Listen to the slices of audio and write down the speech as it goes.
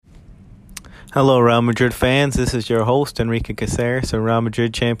Hello, Real Madrid fans. This is your host, Enrique Caceres, of Real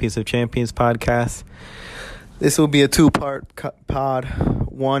Madrid Champions of Champions podcast. This will be a two-part pod.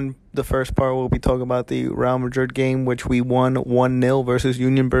 One, the first part, we'll be talking about the Real Madrid game, which we won 1-0 versus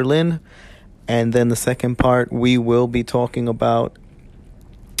Union Berlin. And then the second part, we will be talking about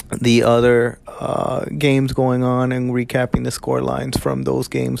the other games going on and recapping the score lines from those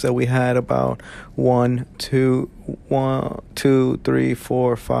games that we had about 7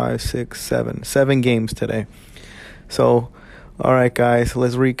 games today. So, all right, guys,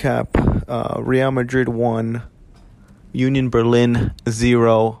 let's recap. Real Madrid 1, Union Berlin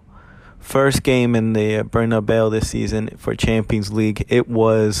 0. First game in the Bernabeu this season for Champions League. It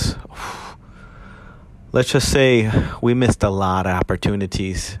was, let's just say, we missed a lot of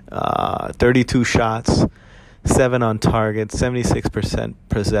opportunities. 32 shots, 7 on target, 76%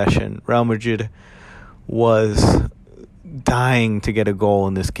 possession. Real Madrid was dying to get a goal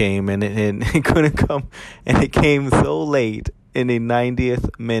in this game, and it couldn't come, and it came so late in the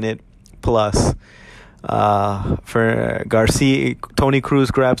 90th minute plus. For Garcia, Toni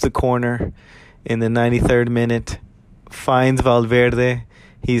Kroos grabs the corner in the 93rd minute, finds Valverde.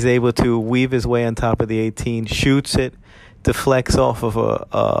 He's able to weave his way on top of the 18, shoots it, deflects off of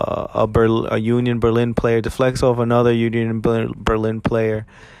a Union Berlin player, deflects off another Union Berlin player,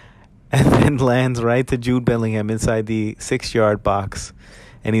 and then lands right to Jude Bellingham inside the 6-yard box,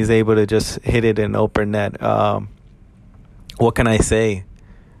 and he's able to just hit it in open net. What can I say?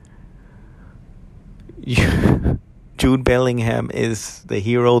 Jude Bellingham is the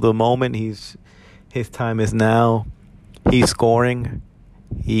hero of the moment. His time is now. He's scoring.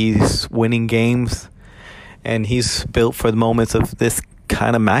 He's winning games, and he's built for the moments of this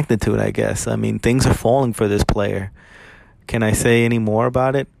kind of magnitude, I guess. I mean, things are falling for this player. Can I say any more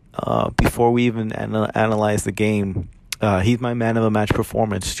about it? Before we even analyze the game, he's my man of the match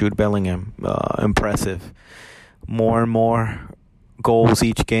performance, Jude Bellingham. Impressive. More and more goals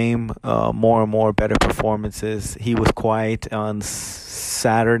each game, more and more better performances. He was quiet on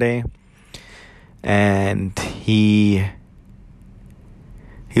Saturday, and he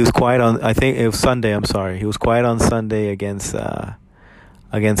was quiet on, I think it was Sunday, I'm sorry. He was quiet on Sunday against Real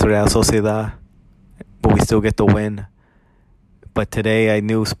Sociedad, but we still get the win. But today I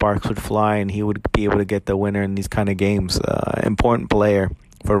knew sparks would fly and he would be able to get the winner in these kind of games. Important player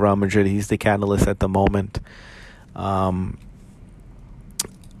for Real Madrid. He's the catalyst at the moment.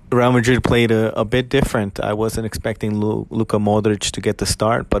 Real Madrid played a bit different. I wasn't expecting Luka Modric to get the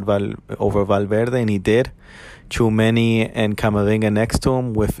start, but over Valverde, and he did. Tchouameni and Camavinga next to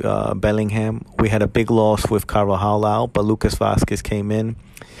him with Bellingham. We had a big loss with Carvajal out, but Lucas Vázquez came in.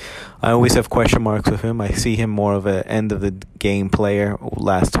 I always have question marks with him. I see him more of an end-of-the-game player,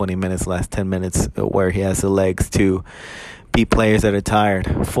 last 20 minutes, last 10 minutes, where he has the legs to beat players that are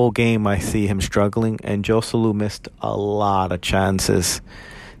tired. Full game, I see him struggling, and Joselu missed a lot of chances.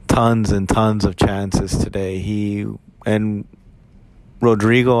 Tons and tons of chances today. He and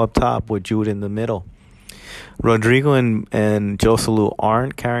Rodrigo up top with Jude in the middle. Rodrigo and Joselu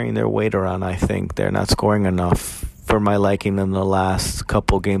aren't carrying their weight around, I think. They're not scoring enough for my liking in the last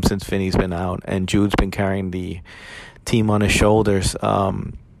couple games since Vinny's been out. And Jude's been carrying the team on his shoulders.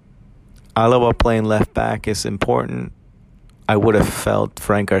 Alaba playing left back is important. I would have felt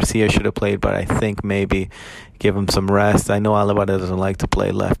Frank Garcia should have played, but I think maybe give him some rest. I know Alaba doesn't like to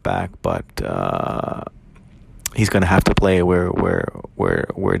play left back, but he's going to have to play.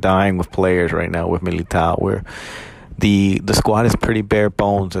 We're dying with players right now with Militao. The squad is pretty bare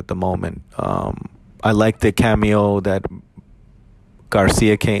bones at the moment. I like the cameo that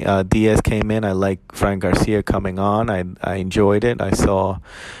Diaz came in. I like Frank Garcia coming on. I enjoyed it. I saw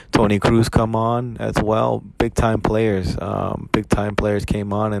Toni Kroos come on as well. Big time players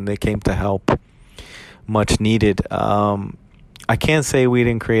came on, and they came to help. Much needed. I can't say we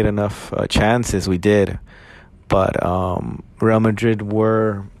didn't create enough chances. We did, but Real Madrid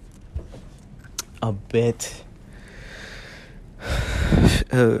were a bit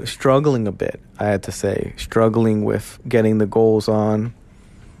struggling a bit, I had to say. Struggling with getting the goals on.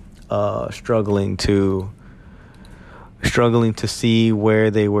 Struggling to see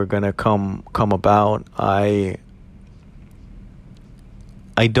where they were going to come about. I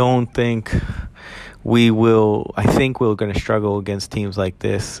don't think we will. I think we're going to struggle against teams like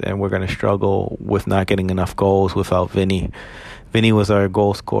this, and we're going to struggle with not getting enough goals without Vinny. Vinny was our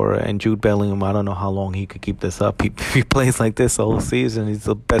goal scorer, and Jude Bellingham, I don't know how long he could keep this up. If he plays like this the whole season, he's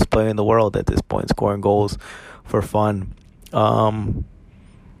the best player in the world at this point, scoring goals for fun.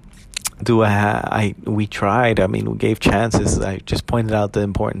 We tried. I mean, we gave chances. I just pointed out the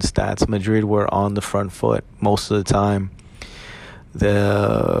important stats. Madrid were on the front foot most of the time.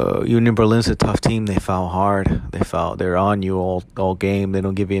 Union Berlin's a tough team. They foul hard. They're on you all game. They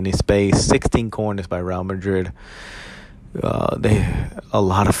don't give you any space. 16 corners by Real Madrid. A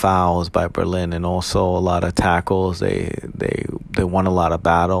lot of fouls by Berlin, and also a lot of tackles. They won a lot of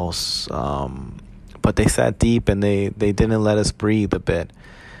battles. But they sat deep and they didn't let us breathe a bit.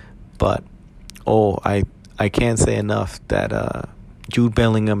 But I can't say enough that Jude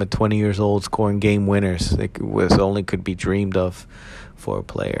Bellingham at 20 years old scoring game winners could be dreamed of for a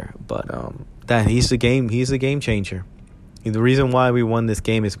player. But that he's a game changer. The reason why we won this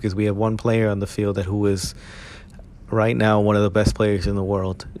game is because we have one player on the field who is right now one of the best players in the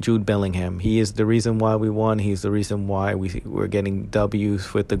world, Jude Bellingham. He is the reason why we won. He's the reason why we're getting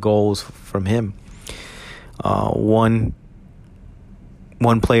W's with the goals from him. One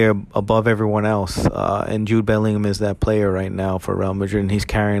player above everyone else, and Jude Bellingham is that player right now for Real Madrid, and he's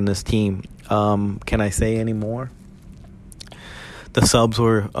carrying this team. Can I say any more? The subs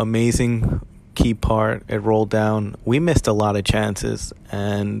were amazing, key part. It rolled down. We missed a lot of chances,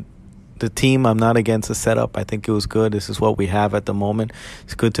 and the team, I'm not against the setup. I think it was good. This is what we have at the moment.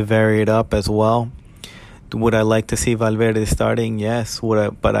 It's good to vary it up as well. Would I like to see Valverde starting? Yes.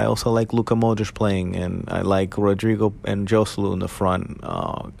 But I also like Luka Modric playing, and I like Rodrigo and Joselu in the front.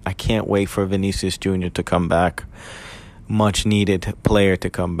 I can't wait for Vinicius Jr. to come back. Much needed player to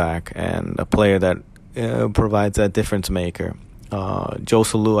come back, and a player that provides that difference maker.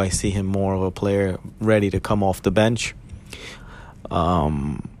 Joselu, I see him more of a player ready to come off the bench.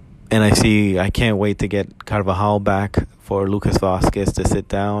 And I can't wait to get Carvajal back for Lucas Vazquez to sit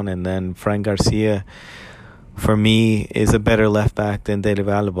down, and then Frank Garcia, for me, is a better left back than David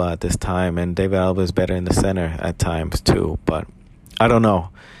Alaba at this time, and David Alaba is better in the center at times too. But I don't know.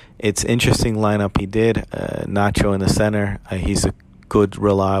 It's interesting lineup he did. Nacho in the center. He's a good,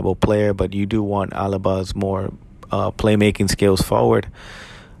 reliable player, but you do want Alaba's more playmaking skills forward.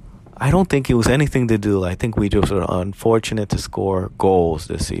 I don't think it was anything to do. I think we just were unfortunate to score goals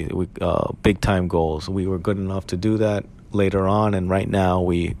this season, big time goals. We were good enough to do that later on, and right now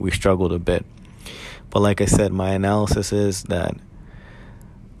we struggled a bit. But like I said, my analysis is that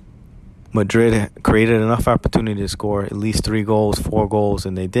Madrid created enough opportunity to score at least 3 goals, 4 goals,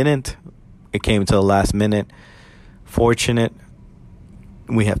 and they didn't. It came to the last minute. Fortunate,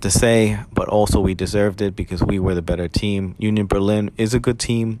 we have to say, but also we deserved it because we were the better team. Union Berlin is a good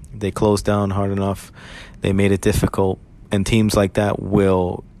team. They closed down hard enough. They made it difficult, and teams like that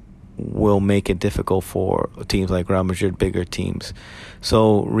will make it difficult for teams like Real Madrid, bigger teams.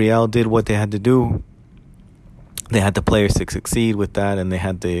 So Real did what they had to do. They had the players to succeed with that, and they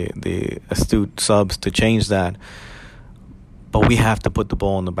had the astute subs to change that. But we have to put the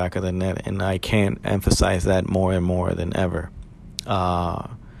ball in the back of the net, and I can't emphasize that more and more than ever.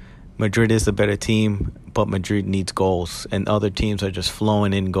 Madrid is the better team, but Madrid needs goals, and other teams are just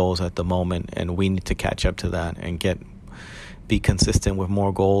flowing in goals at the moment, and we need to catch up to that and be consistent with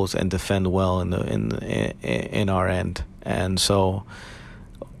more goals and defend well in our end. And so,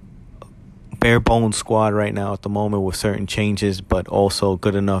 bare bones squad right now at the moment with certain changes, but also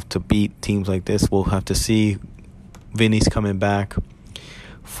good enough to beat teams like this. We'll have to see. Vinny's coming back,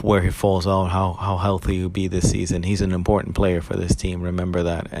 where he falls out, how healthy he'll be this season. He's an important player for this team, remember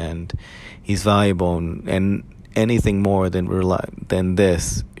that, and he's valuable, and anything more than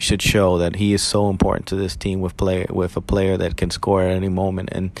this should show that he is so important to this team with a player that can score at any moment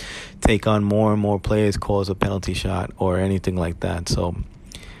and take on more and more players, cause a penalty shot or anything like that. So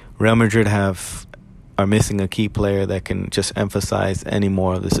Real Madrid are missing a key player that can just emphasize any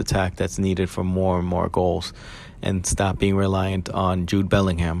more of this attack that's needed for more and more goals, and stop being reliant on Jude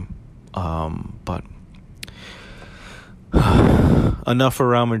Bellingham. But enough for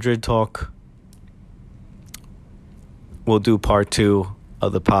Real Madrid talk. We'll do part 2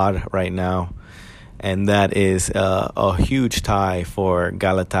 of the pod right now, and that is a huge tie for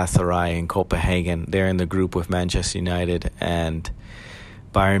Galatasaray in Copenhagen. They're in the group with Manchester United and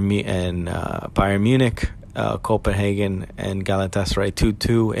Bayern Munich. Copenhagen and Galatasaray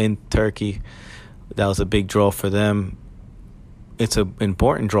 2-2 in Turkey. That was a big draw for them. It's an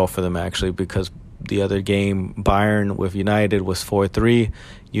important draw for them, actually, because the other game, Bayern with United, was 4-3.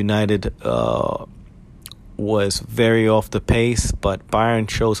 United was very off the pace, but Bayern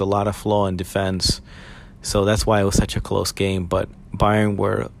shows a lot of flaw in defense. So that's why it was such a close game. But Bayern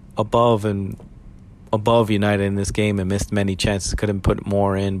were above United in this game and missed many chances. Couldn't put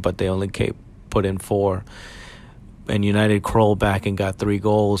more in, but they only put in 4. And United crawled back and got 3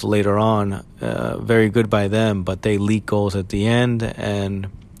 goals later on. Very good by them, but they leaked goals at the end, and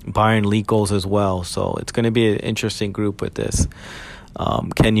Bayern leaked goals as well. So it's going to be an interesting group with this.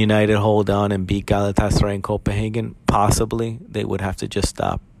 Can United hold on and beat Galatasaray in Copenhagen? Possibly. They would have to just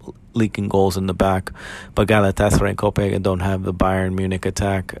stop leaking goals in the back. But Galatasaray and Copenhagen don't have the Bayern Munich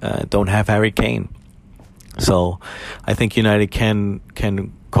attack, don't have Harry Kane. So I think United can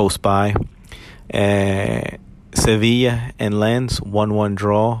coast by. Sevilla and Lens 1-1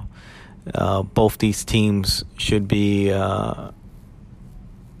 draw. Both these teams should be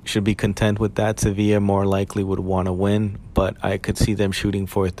content with that. Sevilla more likely would want to win, but I could see them shooting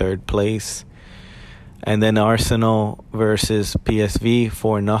for third place. And then Arsenal versus PSV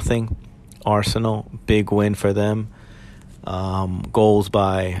 4-0. Arsenal, big win for them. Goals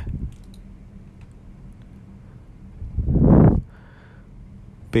by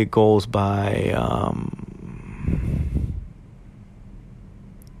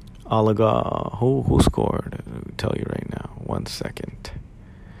Oliga. Who scored? I'll tell you right now. 1 second.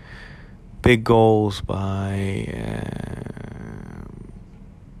 Big goals by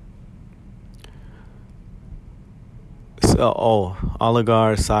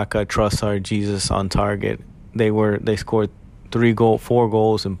Oligar, Saka, Trossard, Jesus on target. They scored 4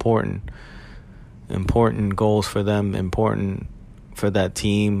 goals. Important goals for them. Important for that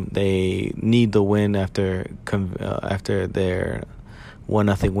team. They need the win after their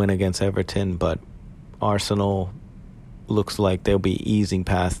 1-0 win against Everton, but Arsenal looks like they'll be easing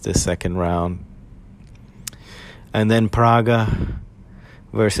past this second round. And then Praga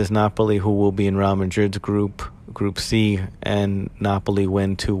versus Napoli, who will be in Real Madrid's Group C, and Napoli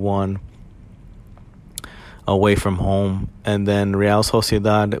win 2-1 away from home. And then Real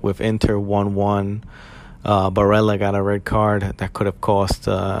Sociedad with Inter 1-1. Barella got a red card that could have cost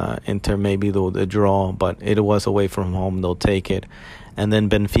Inter maybe the draw, but it was away from home. They'll take it. And then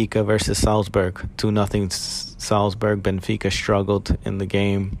Benfica versus Salzburg, 2-0 Salzburg. Benfica struggled in the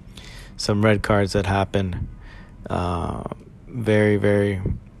game. Some red cards that happened. Very, very,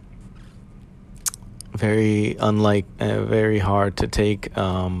 very very hard to take.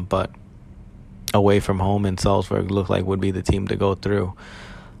 But away from home, and Salzburg looked like would be the team to go through.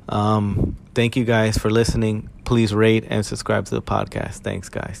 Thank you guys for listening. Please rate and subscribe to the podcast. Thanks,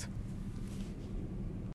 guys.